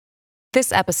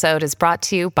This episode is brought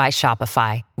to you by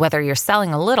Shopify. Whether you're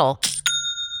selling a little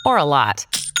or a lot,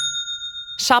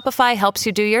 Shopify helps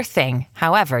you do your thing,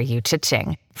 however you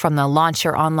cha-ching. From the launch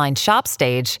your online shop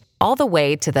stage, all the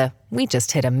way to the we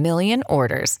just hit 1 million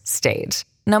orders stage.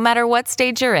 No matter what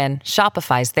stage you're in,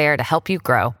 Shopify's there to help you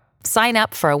grow. Sign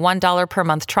up for a $1 per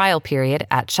month trial period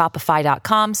at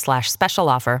shopify.com/special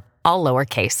offer, all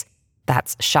lowercase.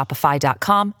 That's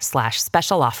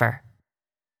shopify.com/special offer.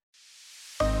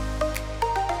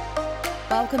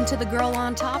 Welcome to the Girl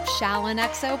on Top Shallon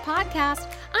XO podcast.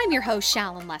 I'm your host,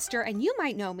 Shallon Lester, and you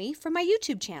might know me from my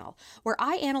YouTube channel, where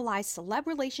I analyze celeb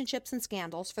relationships and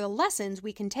scandals for the lessons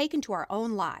we can take into our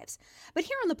own lives. But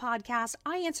here on the podcast,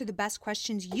 I answer the best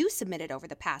questions you submitted over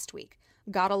the past week.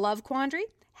 Got a love quandary?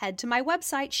 Head to my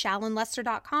website,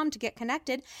 shallonlester.com, to get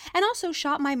connected, and also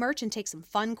shop my merch and take some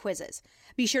fun quizzes.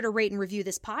 Be sure to rate and review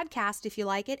this podcast if you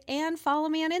like it, and follow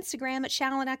me on Instagram at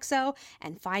ShallonXO,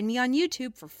 and find me on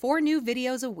YouTube for 4 new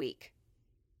videos a week.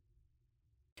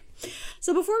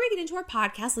 So before we get into our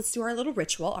podcast, let's do our little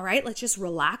ritual, all right? Let's just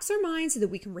relax our minds so that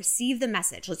we can receive the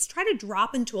message. Let's try to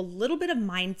drop into a little bit of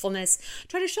mindfulness,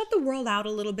 try to shut the world out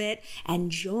a little bit, and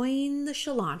join the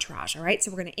Shallantrage, all right? So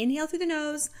we're going to inhale through the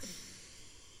nose,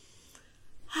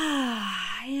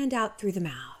 and out through the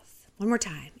mouth. One more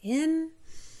time. In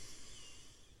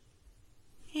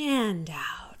and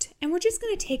out. And we're just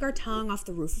going to take our tongue off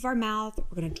the roof of our mouth.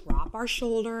 We're going to drop our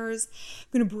shoulders.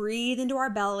 We're going to breathe into our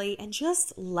belly and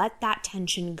just let that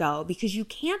tension go, because you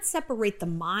can't separate the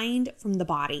mind from the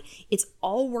body. It's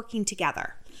all working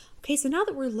together. Okay, so now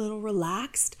that we're a little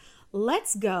relaxed,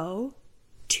 let's go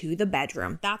to the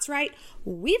bedroom. That's right.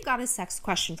 We've got a sex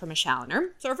question from a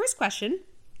Shalloner. So our first question,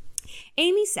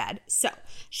 Amy said, so,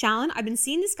 Shallon, I've been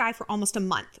seeing this guy for almost a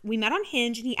month. We met on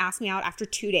Hinge and he asked me out after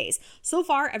 2 days. So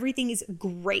far, everything is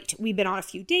great. We've been on a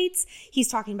few dates. He's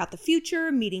talking about the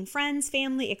future, meeting friends,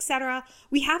 family, etc.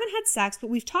 We haven't had sex,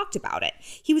 but we've talked about it.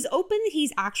 He was open that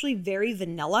he's actually very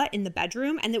vanilla in the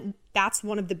bedroom, and that's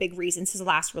one of the big reasons his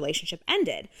last relationship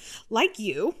ended. Like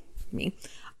you, me,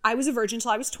 I was a virgin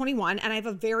until I was 21, and I have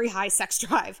a very high sex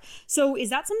drive. So is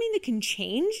that something that can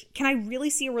change? Can I really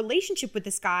see a relationship with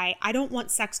this guy? I don't want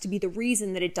sex to be the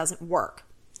reason that it doesn't work.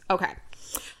 Okay.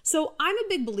 So I'm a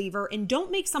big believer in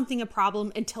don't make something a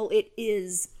problem until it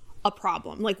is a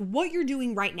problem. Like what you're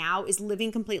doing right now is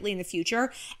living completely in the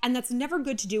future, and that's never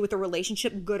good to do with a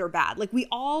relationship, good or bad. Like we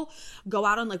all go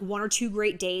out on like 1 or 2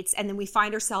 great dates, and then we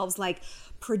find ourselves like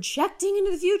projecting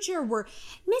into the future. We're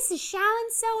Mrs.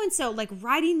 Shallon so-and-so, like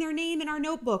writing their name in our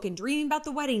notebook and dreaming about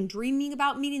the wedding, dreaming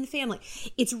about meeting the family.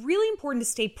 It's really important to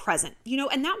stay present,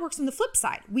 and that works on the flip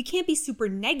side. We can't be super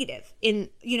negative in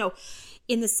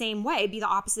the same way, be the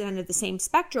opposite end of the same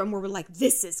spectrum, where we're like,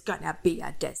 this is gonna be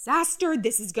a disaster.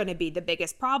 This is gonna be the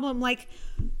biggest problem. Like,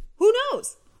 who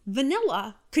knows?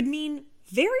 Vanilla could mean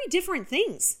very different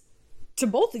things to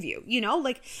both of you,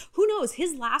 like who knows?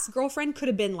 His last girlfriend could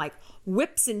have been like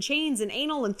whips and chains and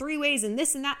anal and 3-ways and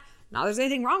this and that. Not there's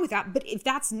anything wrong with that, but if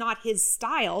that's not his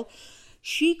style,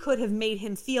 she could have made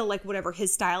him feel like whatever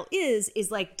his style is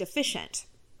like deficient.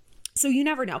 So you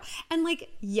never know. And like,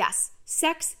 yes,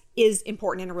 sex is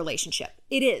important in a relationship.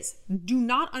 It is. Do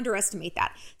not underestimate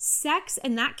that. Sex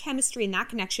and that chemistry and that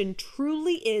connection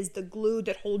truly is the glue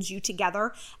that holds you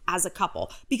together as a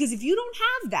couple. Because if you don't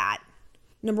have that,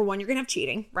 number one, you're going to have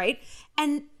cheating, right?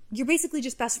 And you're basically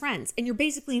just best friends, and you're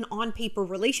basically an on-paper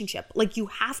relationship. Like you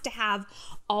have to have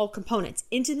all components: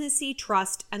 intimacy,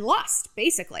 trust, and lust,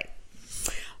 basically.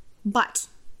 But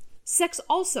sex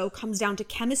also comes down to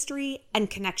chemistry and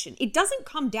connection. It doesn't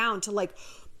come down to like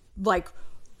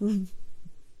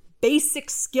basic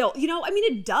skill.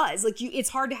 It does. Like it's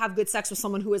hard to have good sex with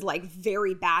someone who is like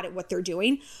very bad at what they're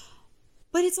doing.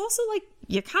 But it's also like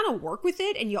you kind of work with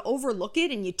it and you overlook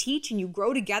it and you teach and you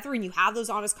grow together and you have those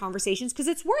honest conversations because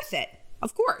it's worth it,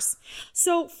 of course.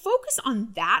 So focus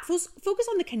on that. Focus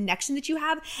on the connection that you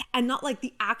have and not like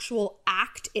the actual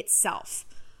act itself.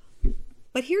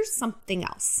 But here's something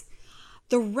else.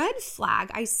 The red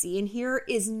flag I see in here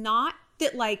is not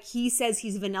that like he says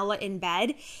he's vanilla in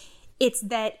bed. It's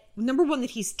that, number one, that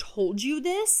he's told you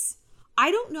this.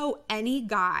 I don't know any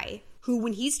guy who,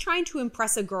 when he's trying to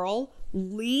impress a girl,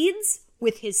 leads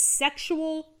with his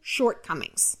sexual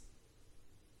shortcomings.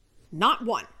 Not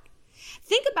one.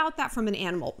 Think about that from an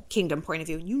animal kingdom point of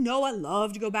view. I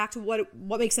love to go back to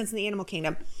what makes sense in the animal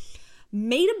kingdom.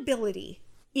 Mateability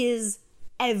is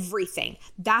everything.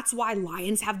 That's why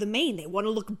lions have the mane. They want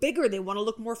to look bigger. They want to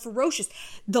look more ferocious.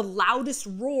 The loudest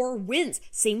roar wins.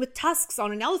 Same with tusks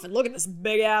on an elephant. Look at this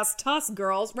big ass tusk,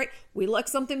 girls, right? We like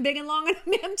something big and long in a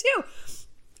man too.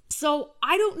 So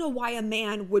I don't know why a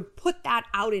man would put that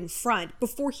out in front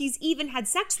before he's even had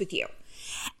sex with you.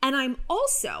 And I'm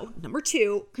also, number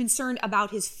 2, concerned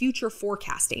about his future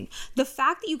forecasting. The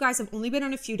fact that you guys have only been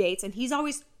on a few dates and he's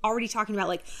always already talking about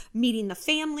like meeting the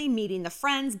family, meeting the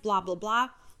friends, blah, blah, blah.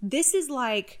 This is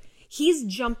like, he's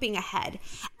jumping ahead.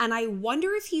 And I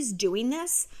wonder if he's doing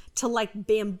this to like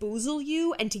bamboozle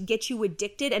you and to get you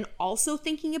addicted and also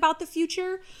thinking about the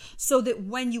future so that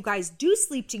when you guys do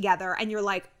sleep together and you're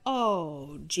like,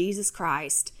 oh, Jesus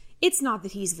Christ, it's not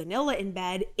that he's vanilla in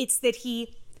bed. It's that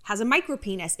he has a micro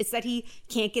penis. It's that he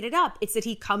can't get it up. It's that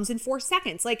he comes in 4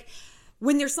 seconds. Like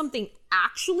when there's something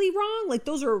actually wrong, like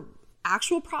those are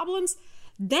actual problems,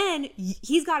 then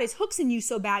he's got his hooks in you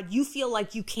so bad you feel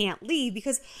like you can't leave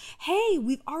because, hey,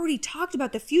 we've already talked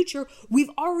about the future. We've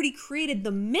already created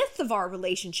the myth of our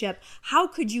relationship. How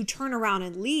could you turn around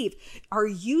and leave? Are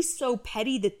you so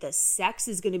petty that the sex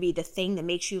is going to be the thing that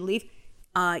makes you leave?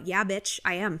 Yeah, bitch,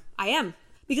 I am.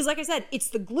 Because like I said, it's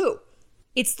the glue.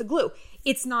 It's the glue.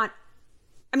 It's not,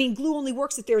 I mean, glue only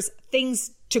works if there's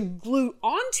things to glue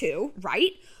onto,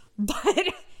 right? But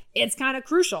it's kind of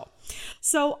crucial.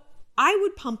 So I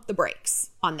would pump the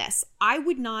brakes on this. I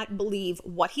would not believe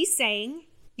what he's saying.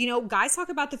 You know, guys talk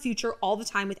about the future all the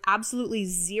time with absolutely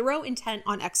zero intent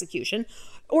on execution.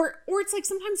 Or it's like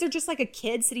sometimes they're just like a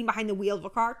kid sitting behind the wheel of a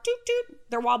car. Toot, toot,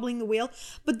 they're wobbling the wheel.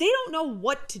 But they don't know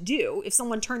what to do if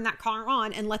someone turned that car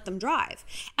on and let them drive.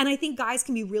 And I think guys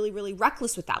can be really, really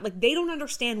reckless with that. Like they don't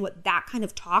understand what that kind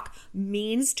of talk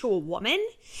means to a woman.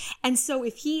 And so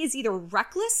if he is either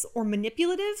reckless or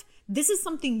manipulative, this is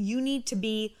something you need to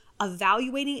be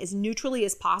evaluating as neutrally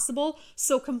as possible.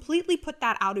 So completely put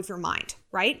that out of your mind,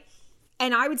 right?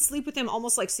 And I would sleep with him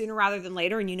almost like sooner rather than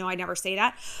later. And you know, I never say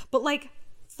that, but like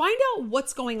find out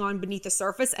what's going on beneath the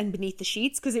surface and beneath the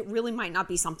sheets, because it really might not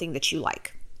be something that you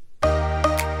like.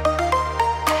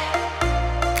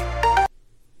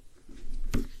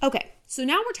 Okay, so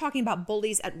now we're talking about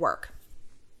bullies at work.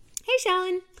 Hey,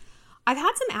 Shallon. I've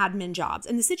had some admin jobs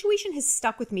and the situation has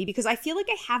stuck with me because I feel like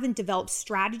I haven't developed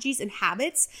strategies and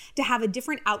habits to have a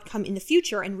different outcome in the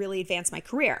future and really advance my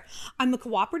career. I'm a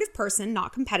cooperative person,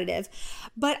 not competitive,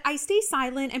 but I stay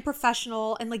silent and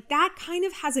professional, and like that kind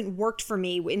of hasn't worked for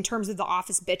me in terms of the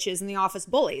office bitches and the office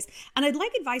bullies. And I'd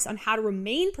like advice on how to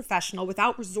remain professional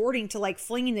without resorting to like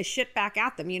flinging the shit back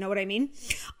at them. You know what I mean?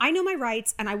 I know my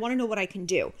rights and I want to know what I can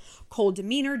do. Cold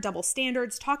demeanor, double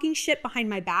standards, talking shit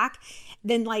behind my back,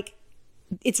 then like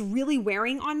it's really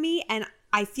wearing on me, and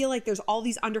I feel like there's all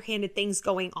these underhanded things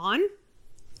going on,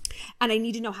 and I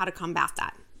need to know how to combat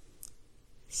that.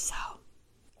 So,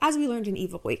 as we learned in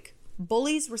Evil Week,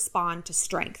 bullies respond to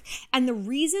strength. And the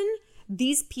reason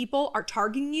these people are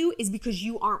targeting you is because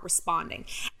you aren't responding.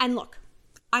 And look,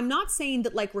 I'm not saying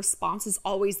that like response is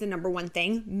always the number one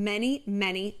thing. Many,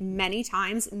 many, many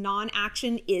times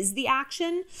non-action is the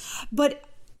action. But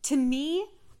to me,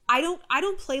 I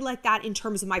don't play like that in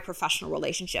terms of my professional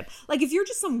relationship. Like if you're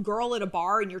just some girl at a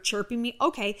bar and you're chirping me,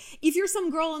 okay. If you're some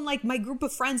girl in like my group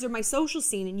of friends or my social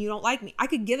scene and you don't like me, I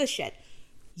could give a shit.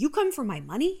 You come for my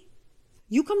money?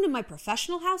 You come to my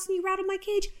professional house and you rattle my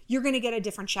cage? You're going to get a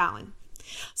different challenge.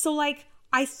 So like,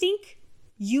 I think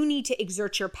you need to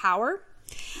exert your power.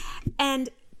 And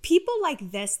people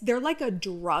like this, they're like a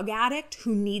drug addict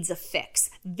who needs a fix.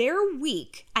 They're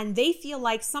weak and they feel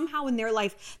like somehow in their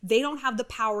life, they don't have the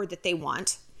power that they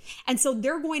want. And so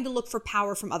they're going to look for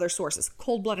power from other sources,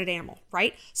 cold-blooded animal,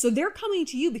 right? So they're coming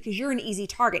to you because you're an easy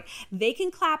target. They can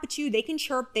clap at you, they can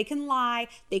chirp, they can lie,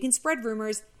 they can spread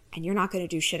rumors, and you're not going to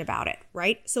do shit about it,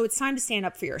 right? So it's time to stand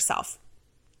up for yourself.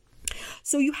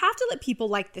 So you have to let people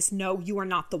like this know you are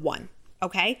not the one.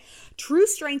 Okay? True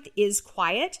strength is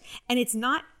quiet, and it's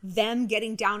not them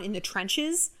getting down in the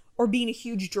trenches or being a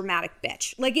huge dramatic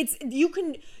bitch. Like it's you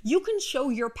can show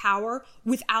your power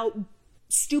without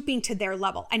stooping to their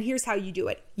level. And here's how you do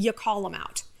it. You call them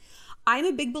out. I'm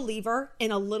a big believer in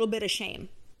a little bit of shame.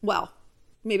 Well,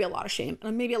 maybe a lot of shame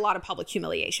and maybe a lot of public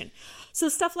humiliation. So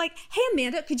stuff like, "Hey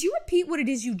Amanda, could you repeat what it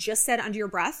is you just said under your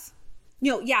breath?"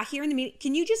 Yeah, here in the meeting,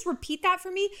 can you just repeat that for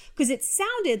me? Because it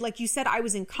sounded like you said I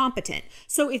was incompetent.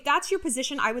 So if that's your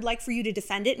position, I would like for you to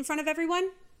defend it in front of everyone.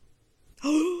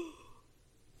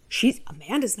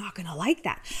 Amanda's not going to like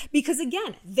that. Because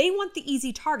again, they want the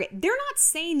easy target. They're not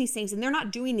saying these things and they're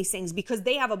not doing these things because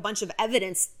they have a bunch of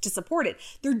evidence to support it.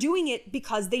 They're doing it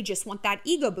because they just want that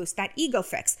ego boost, that ego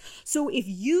fix. So if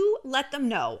you let them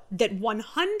know that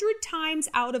 100 times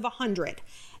out of 100,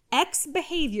 X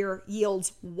behavior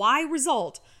yields Y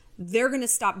result, they're going to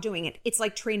stop doing it. It's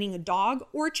like training a dog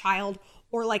or a child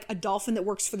or like a dolphin that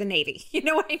works for the Navy. You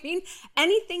know what I mean?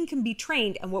 Anything can be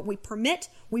trained, and what we permit,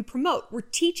 we promote. We're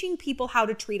teaching people how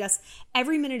to treat us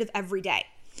every minute of every day.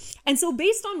 And so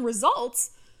based on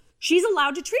results, she's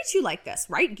allowed to treat you like this,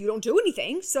 right? You don't do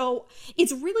anything. So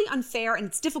it's really unfair, and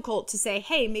it's difficult to say,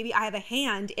 hey, maybe I have a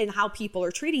hand in how people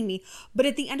are treating me. But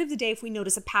at the end of the day, if we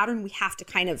notice a pattern, we have to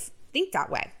kind of think that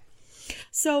way.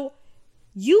 So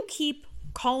you keep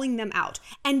calling them out,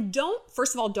 and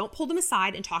first of all, don't pull them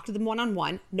aside and talk to them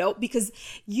one-on-one. No, because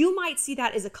you might see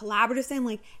that as a collaborative thing,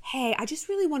 like, hey, I just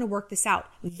really want to work this out.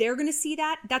 They're going to see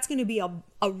that. That's going to be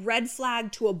a red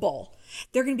flag to a bull.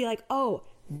 They're going to be like, oh,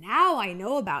 now I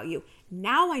know about you.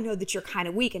 Now I know that you're kind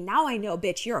of weak. And now I know,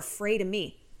 bitch, you're afraid of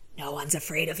me. No one's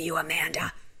afraid of you,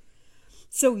 Amanda.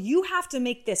 So you have to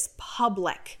make this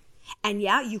public. And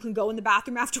yeah, you can go in the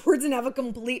bathroom afterwards and have a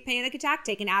complete panic attack,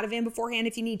 take an Ativan beforehand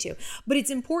if you need to. But it's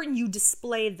important you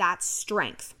display that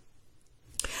strength,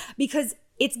 because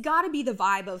it's got to be the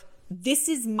vibe of, this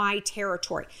is my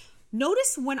territory.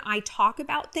 Notice when I talk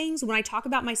about things, when I talk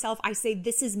about myself, I say,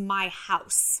 this is my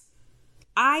house.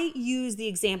 I use the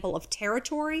example of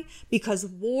territory because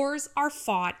wars are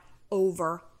fought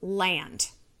over land.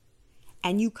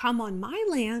 And you come on my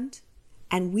land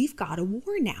and we've got a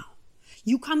war now.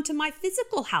 You come to my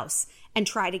physical house and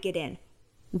try to get in.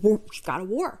 We've got a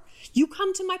war. You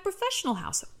come to my professional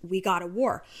house. We got a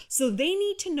war. So they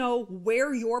need to know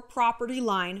where your property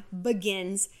line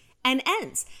begins and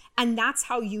ends. And that's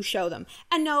how you show them.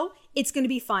 And no, it's going to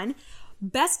be fun.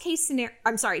 Best case scenario,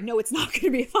 no, it's not going to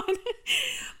be fun.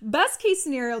 Best case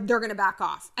scenario, they're going to back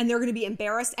off and they're going to be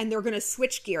embarrassed and they're going to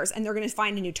switch gears and they're going to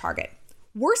find a new target.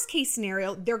 Worst case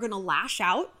scenario, they're going to lash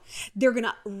out. They're going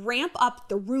to ramp up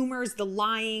the rumors, the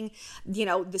lying,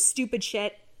 the stupid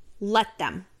shit. Let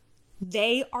them.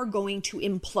 They are going to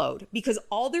implode, because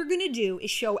all they're going to do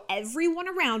is show everyone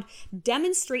around,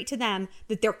 demonstrate to them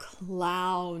that they're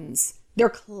clowns. They're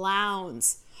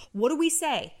clowns. What do we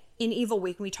say in Evil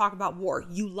Week when we talk about war?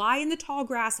 You lie in the tall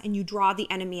grass and you draw the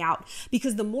enemy out,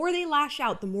 because the more they lash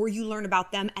out, the more you learn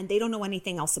about them, and they don't know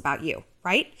anything else about you,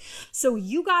 right? So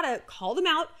you got to call them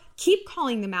out, keep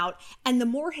calling them out, and the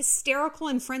more hysterical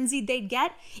and frenzied they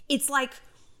get, it's like,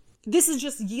 this is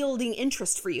just yielding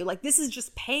interest for you. Like, this is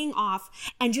just paying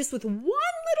off, and just with one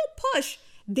little push,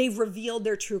 they've revealed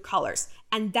their true colors.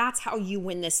 And that's how you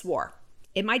win this war.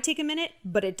 It might take a minute,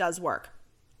 but it does work.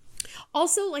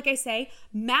 Also, like I say,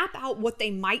 map out what they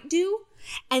might do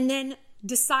and then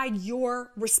decide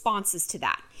your responses to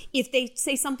that. If they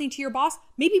say something to your boss,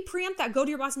 maybe preempt that. Go to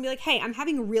your boss and be like, hey, I'm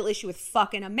having a real issue with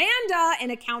fucking Amanda in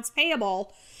accounts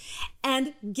payable,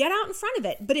 and get out in front of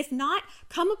it. But if not,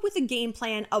 come up with a game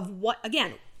plan of what,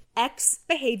 again, X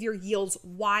behavior yields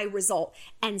Y result,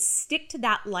 and stick to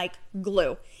that like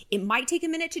glue. It might take a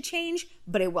minute to change,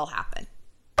 but it will happen.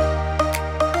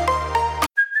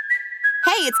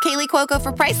 Hey, it's Kaylee Cuoco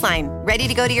for Priceline. Ready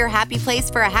to go to your happy place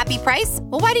for a happy price?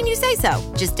 Well, why didn't you say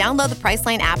so? Just download the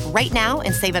Priceline app right now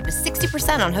and save up to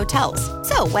 60% on hotels.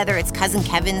 So whether it's Cousin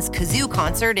Kevin's Kazoo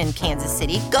Concert in Kansas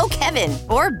City, go Kevin,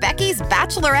 or Becky's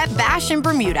Bachelorette Bash in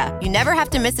Bermuda, you never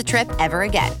have to miss a trip ever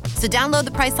again. So download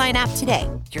the Priceline app today.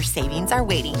 Your savings are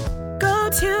waiting. Go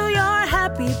to your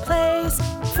happy place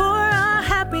for a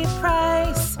happy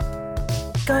price.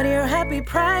 Go to your happy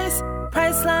price,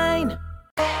 Priceline.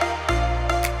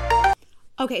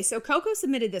 Okay, so Coco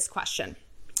submitted this question.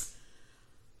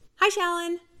 Hi,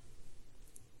 Shallon.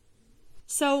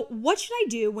 So what should I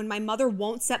do when my mother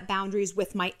won't set boundaries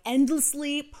with my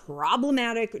endlessly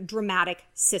problematic, dramatic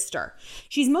sister?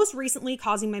 She's most recently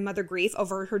causing my mother grief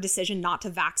over her decision not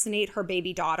to vaccinate her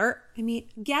baby daughter. I mean,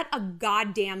 get a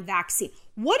goddamn vaccine.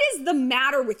 What is the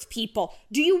matter with people?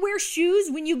 Do you wear shoes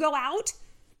when you go out?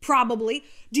 Probably.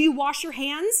 Do you wash your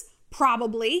hands?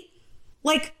 Probably.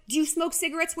 Like, do you smoke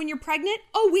cigarettes when you're pregnant?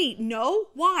 Oh, wait, no.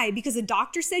 Why? Because a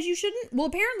doctor says you shouldn't? Well,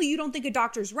 apparently you don't think a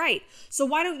doctor's right. So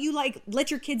why don't you let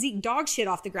your kids eat dog shit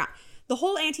off the ground? The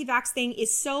whole anti-vax thing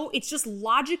is it's just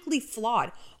logically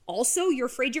flawed. Also, you're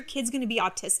afraid your kid's going to be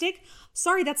autistic?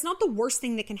 Sorry, that's not the worst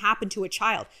thing that can happen to a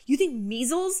child. You think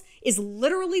measles is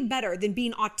literally better than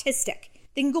being autistic.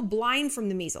 They can go blind from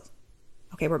the measles.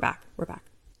 Okay, we're back.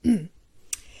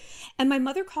 And my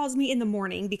mother calls me in the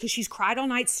morning because she's cried all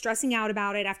night stressing out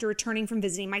about it after returning from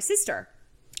visiting my sister.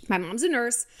 My mom's a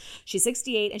nurse, she's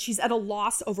 68, and she's at a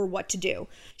loss over what to do.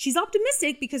 She's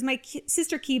optimistic because my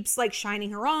sister keeps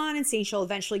shining her on and saying she'll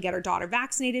eventually get her daughter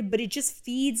vaccinated, but it just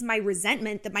feeds my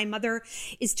resentment that my mother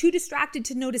is too distracted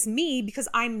to notice me because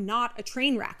I'm not a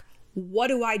train wreck. What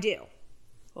do I do?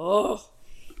 Oh,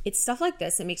 it's stuff like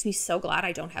this that makes me so glad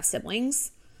I don't have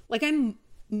siblings. I'm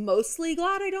mostly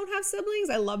glad I don't have siblings.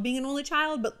 I love being an only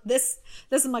child, but this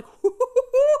I'm like,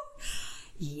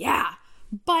 yeah.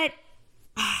 But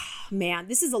man,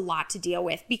 this is a lot to deal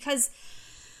with because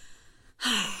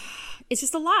it's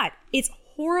just a lot. It's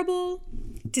horrible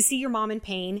to see your mom in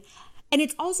pain. And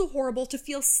it's also horrible to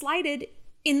feel slighted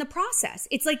in the process.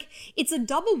 It's like, it's a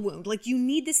double wound. Like, you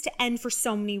need this to end for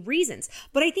so many reasons.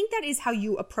 But I think that is how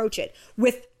you approach it,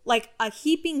 with like a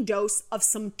heaping dose of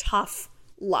some tough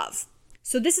love.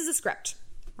 So this is a script,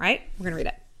 right? We're going to read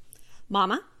it.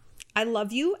 Mama, I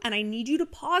love you, and I need you to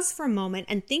pause for a moment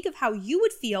and think of how you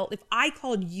would feel if I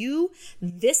called you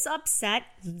this upset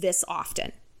this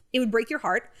often. It would break your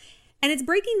heart, and it's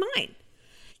breaking mine.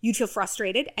 You'd feel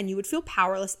frustrated and you would feel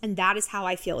powerless, and that is how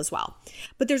I feel as well.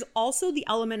 But there's also the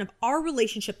element of our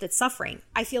relationship that's suffering.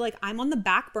 I feel like I'm on the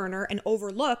back burner and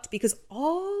overlooked because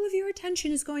all of your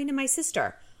attention is going to my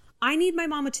sister. I need my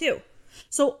mama too.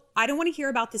 So I don't want to hear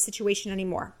about this situation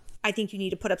anymore. I think you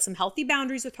need to put up some healthy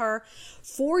boundaries with her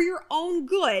for your own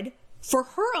good, for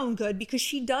her own good, because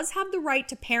she does have the right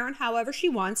to parent however she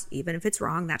wants, even if it's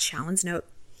wrong. That's Shallon's note.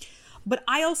 But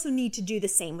I also need to do the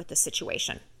same with this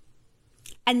situation.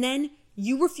 And then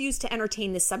you refuse to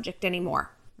entertain this subject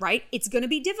anymore, right? It's going to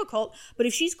be difficult, but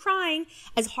if she's crying,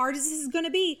 as hard as this is going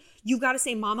to be, you got to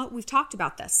say, Mama, we've talked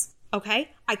about this,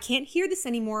 okay? I can't hear this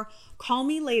anymore. Call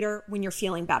me later when you're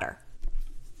feeling better.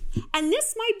 And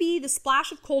this might be the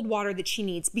splash of cold water that she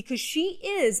needs, because she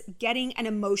is getting an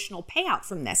emotional payout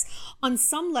from this. On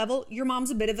some level, your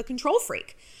mom's a bit of a control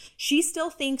freak. She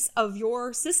still thinks of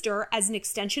your sister as an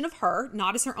extension of her,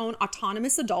 not as her own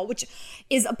autonomous adult, which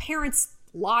is a parent's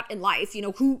lot in life. You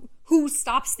know, who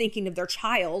stops thinking of their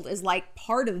child as like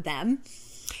part of them.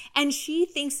 And she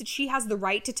thinks that she has the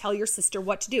right to tell your sister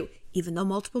what to do, even though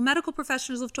multiple medical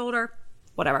professionals have told her,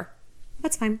 whatever,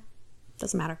 that's fine.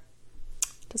 Doesn't matter.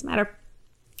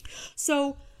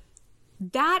 So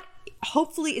that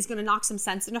hopefully is going to knock some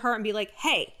sense into her and be like,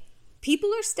 hey, people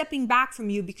are stepping back from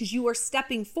you because you are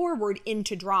stepping forward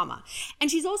into drama.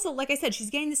 And she's also, like I said, she's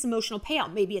getting this emotional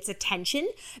payout. Maybe it's attention.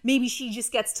 Maybe she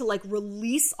just gets to like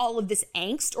release all of this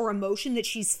angst or emotion that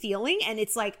she's feeling and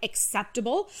it's like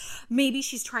acceptable. Maybe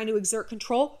she's trying to exert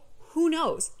control. Who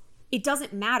knows? It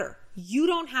doesn't matter. You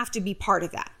don't have to be part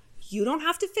of that. You don't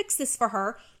have to fix this for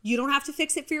her. You don't have to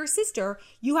fix it for your sister.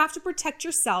 You have to protect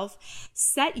yourself,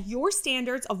 set your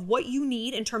standards of what you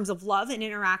need in terms of love and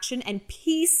interaction and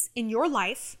peace in your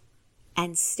life,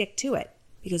 and stick to it.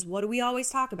 Because what do we always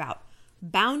talk about?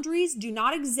 Boundaries do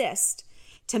not exist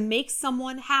to make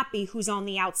someone happy who's on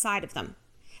the outside of them.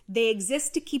 They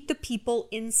exist to keep the people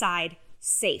inside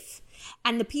safe.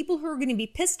 And the people who are going to be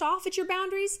pissed off at your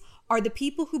boundaries are the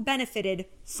people who benefited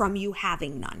from you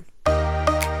having none.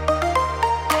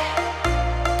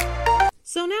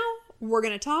 So now we're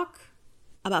going to talk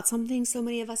about something so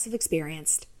many of us have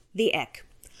experienced, the ick.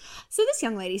 So this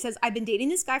young lady says, I've been dating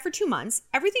this guy for 2 months.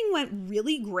 Everything went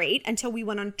really great until we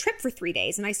went on a trip for 3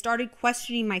 days and I started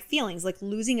questioning my feelings, like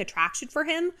losing attraction for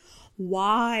him.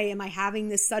 Why am I having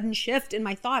this sudden shift in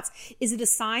my thoughts? Is it a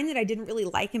sign that I didn't really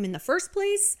like him in the first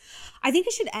place? I think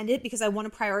I should end it because I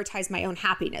want to prioritize my own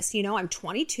happiness. You know, I'm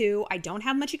 22. I don't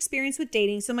have much experience with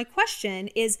dating. So my question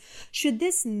is, should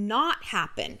this not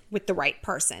happen with the right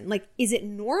person? Like, is it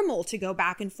normal to go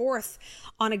back and forth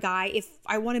on a guy if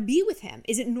I want to be with him?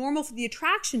 Is it normal for the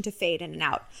attraction to fade in and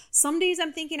out? Some days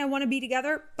I'm thinking I want to be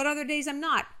together, but other days I'm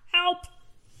not. Help!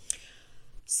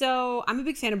 So I'm a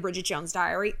big fan of Bridget Jones'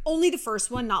 Diary. Only the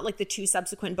first one, not like the 2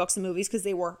 subsequent books and movies because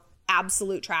they were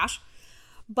absolute trash.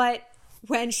 But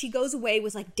when she goes away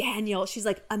with like Daniel, she's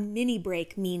like, a mini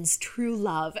break means true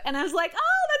love. And I was like,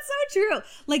 oh, that's so true.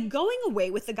 Like going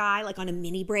away with the guy like on a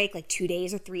mini break, like 2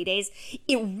 days or 3 days,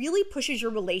 it really pushes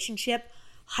your relationship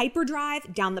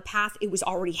hyperdrive down the path it was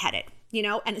already headed, you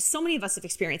know? And so many of us have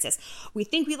experienced this. We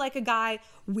think we like a guy,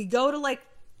 we go to like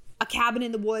a cabin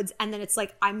in the woods, and then it's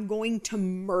like, I'm going to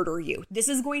murder you. This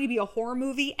is going to be a horror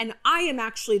movie, and I am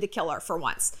actually the killer for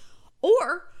once.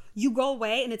 Or you go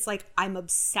away, and it's like, I'm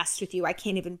obsessed with you. I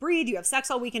can't even breathe. You have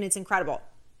sex all weekend. It's incredible.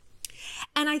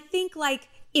 And I think like,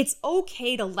 it's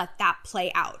okay to let that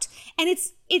play out. And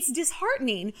it's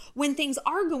disheartening when things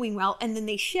are going well, and then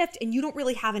they shift, and you don't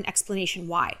really have an explanation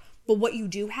why. But what you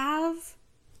do have,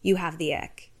 you have the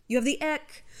ick. You have the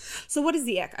ick. So what is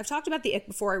the ick? I've talked about the ick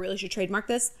before. I really should trademark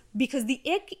this, because the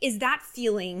ick is that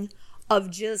feeling of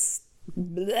just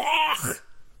blech,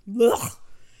 that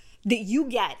you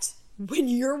get when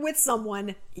you're with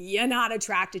someone you're not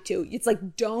attracted to. It's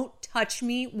like, don't touch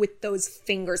me with those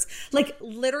fingers. Like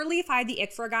literally, if I had the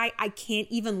ick for a guy, I can't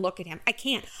even look at him. I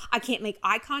can't make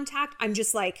eye contact. I'm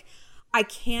just like, I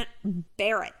can't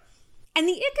bear it. And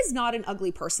the ick is not an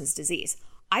ugly person's disease.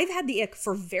 I've had the ick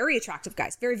for very attractive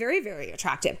guys, very, very, very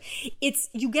attractive.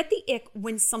 You get the ick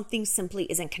when something simply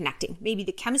isn't connecting. Maybe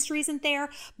the chemistry isn't there,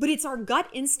 but it's our gut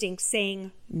instinct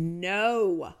saying,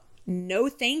 no,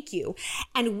 thank you.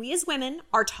 And we as women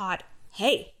are taught,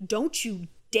 hey, don't you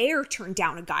dare turn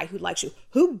down a guy who likes you.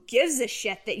 Who gives a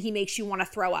shit that he makes you want to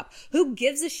throw up? Who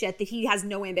gives a shit that he has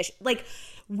no ambition? Like,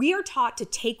 we are taught to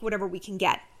take whatever we can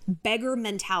get. Beggar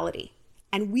mentality.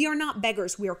 And we are not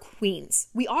beggars, we are queens.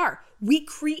 We are. We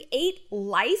create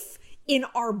life in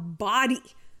our body.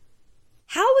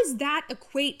 How does that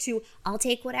equate to, I'll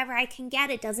take whatever I can get,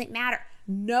 it doesn't matter?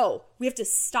 No, we have to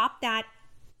stop that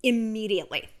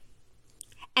immediately.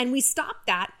 And we stop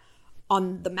that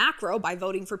on the macro by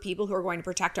voting for people who are going to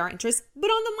protect our interests, but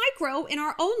on the micro in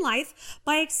our own life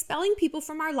by expelling people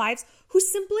from our lives who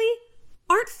simply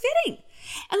aren't fitting.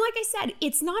 And like I said,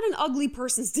 it's not an ugly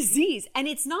person's disease, and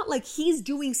it's not like he's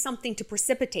doing something to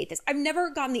precipitate this. I've never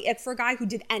gotten the ick for a guy who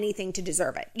did anything to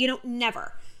deserve it.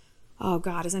 Never. Oh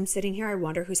God, as I'm sitting here, I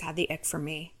wonder who's had the ick for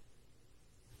me.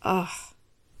 Ugh,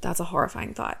 that's a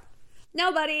horrifying thought.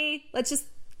 Nobody.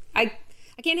 I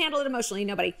can't handle it emotionally.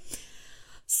 Nobody.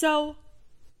 So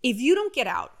if you don't get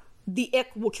out, the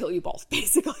ick will kill you both,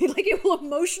 basically. Like, it will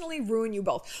emotionally ruin you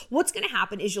both. What's going to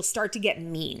happen is you'll start to get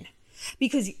mean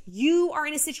because you are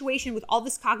in a situation with all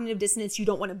this cognitive dissonance. You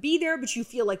don't want to be there, but you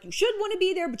feel like you should want to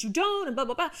be there, but you don't, and blah,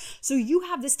 blah, blah. So you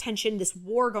have this tension, this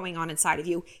war going on inside of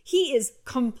you. He is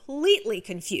completely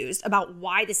confused about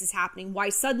why this is happening, why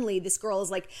suddenly this girl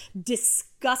is like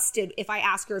disgusted if I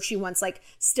ask her if she wants like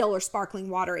still or sparkling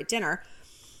water at dinner.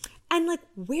 And like,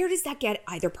 where does that get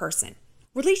either person?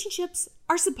 Relationships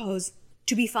are supposed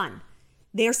to be fun.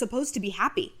 They are supposed to be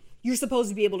happy. You're supposed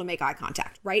to be able to make eye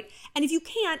contact, right? And if you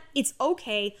can't, it's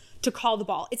okay to call the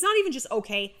ball. It's not even just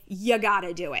okay, you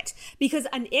gotta do it. Because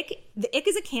the ick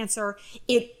is a cancer.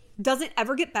 It doesn't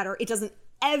ever get better. It doesn't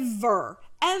ever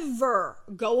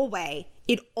go away.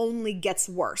 It only gets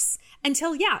worse.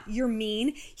 Until, you're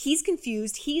mean, he's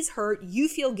confused, he's hurt, you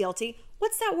feel guilty.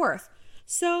 What's that worth?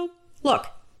 So, look,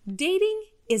 dating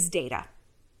is data.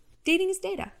 Dating is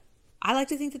data. I like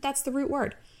to think that that's the root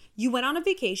word. You went on a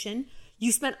vacation.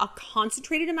 You spent a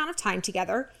concentrated amount of time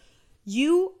together.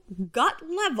 You gut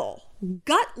level,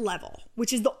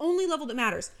 which is the only level that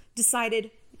matters, decided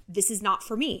this is not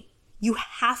for me. You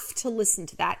have to listen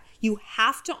to that. You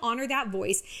have to honor that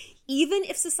voice. Even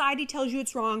if society tells you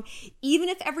it's wrong, even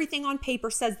if everything on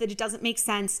paper says that it doesn't make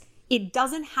sense, it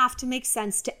doesn't have to make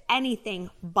sense to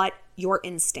anything but your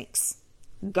instincts.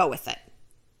 Go with it.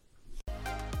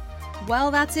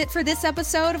 Well, that's it for this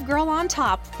episode of Girl on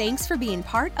Top. Thanks for being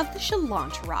part of the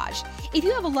Shalantourage. If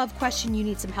you have a love question you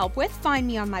need some help with, find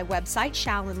me on my website,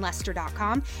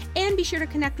 ShallonLester.com, and be sure to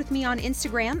connect with me on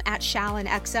Instagram at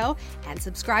ShallonXO and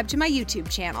subscribe to my YouTube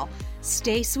channel.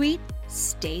 Stay sweet,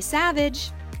 stay savage.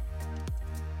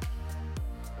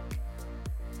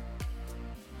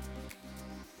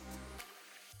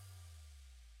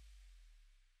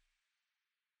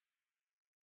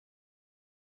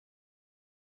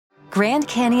 Grand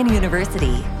Canyon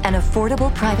University, an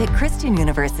affordable private Christian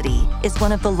university, is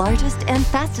one of the largest and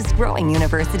fastest growing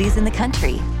universities in the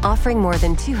country, offering more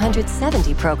than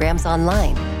 270 programs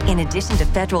online. In addition to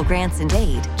federal grants and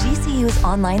aid, GCU's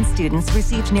online students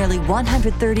received nearly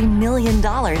 $130 million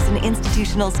in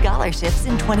institutional scholarships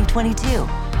in 2022.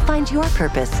 Find your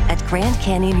purpose at Grand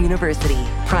Canyon University.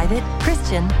 Private,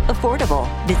 Christian, affordable.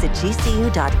 Visit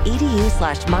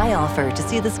gcu.edu/myoffer to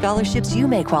see the scholarships you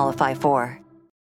may qualify for.